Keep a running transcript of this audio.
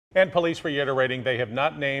And police reiterating they have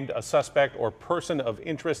not named a suspect or person of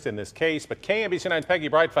interest in this case. But KMBC9's Peggy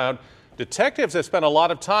Bright found detectives have spent a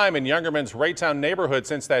lot of time in Youngerman's Raytown neighborhood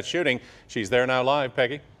since that shooting. She's there now live,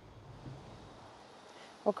 Peggy.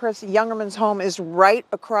 Well, Chris, Youngerman's home is right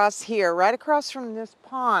across here, right across from this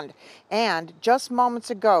pond. And just moments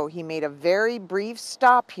ago, he made a very brief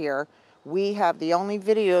stop here. We have the only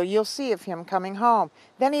video you'll see of him coming home.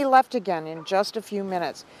 Then he left again in just a few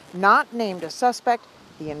minutes. Not named a suspect.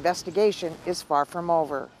 The investigation is far from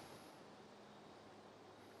over.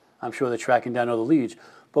 I'm sure they're tracking down other leads,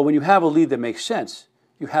 but when you have a lead that makes sense,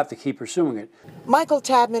 you have to keep pursuing it. Michael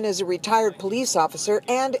Tadman is a retired police officer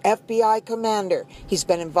and FBI commander. He's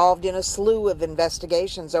been involved in a slew of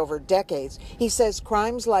investigations over decades. He says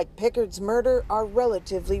crimes like Pickard's murder are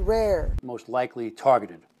relatively rare. Most likely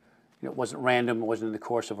targeted. It wasn't random, it wasn't in the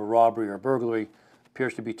course of a robbery or burglary. It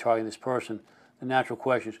appears to be targeting this person. The natural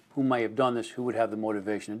question is, who may have done this? Who would have the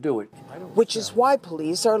motivation to do it? Which is why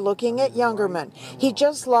police are looking at Youngerman. He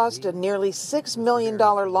just lost a nearly $6 million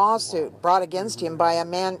lawsuit brought against him by a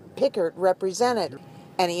man Pickard represented.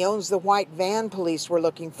 And he owns the white van police were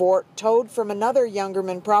looking for, towed from another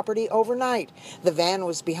Youngerman property overnight. The van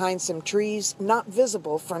was behind some trees, not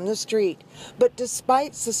visible from the street. But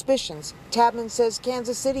despite suspicions, Tadman says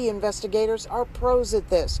Kansas City investigators are pros at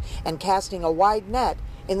this and casting a wide net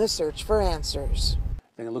in the search for answers.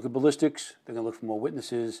 They're going to look at ballistics, they're going to look for more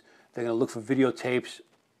witnesses, they're going to look for videotapes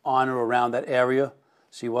on or around that area,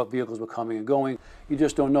 see what vehicles were coming and going. You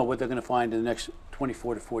just don't know what they're going to find in the next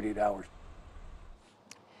 24 to 48 hours.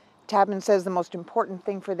 Tadman says the most important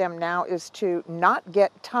thing for them now is to not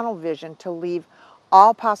get tunnel vision, to leave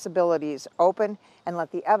all possibilities open and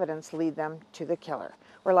let the evidence lead them to the killer.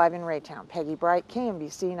 We're live in Raytown. Peggy Bright,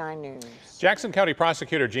 KMBC 9 News. Jackson County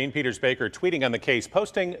Prosecutor Gene Peters Baker tweeting on the case,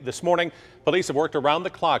 posting this morning, police have worked around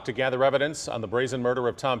the clock to gather evidence on the brazen murder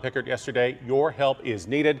of Tom Pickard yesterday. Your help is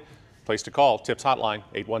needed. Place to call, TIPS hotline,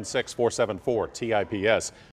 816-474-TIPS.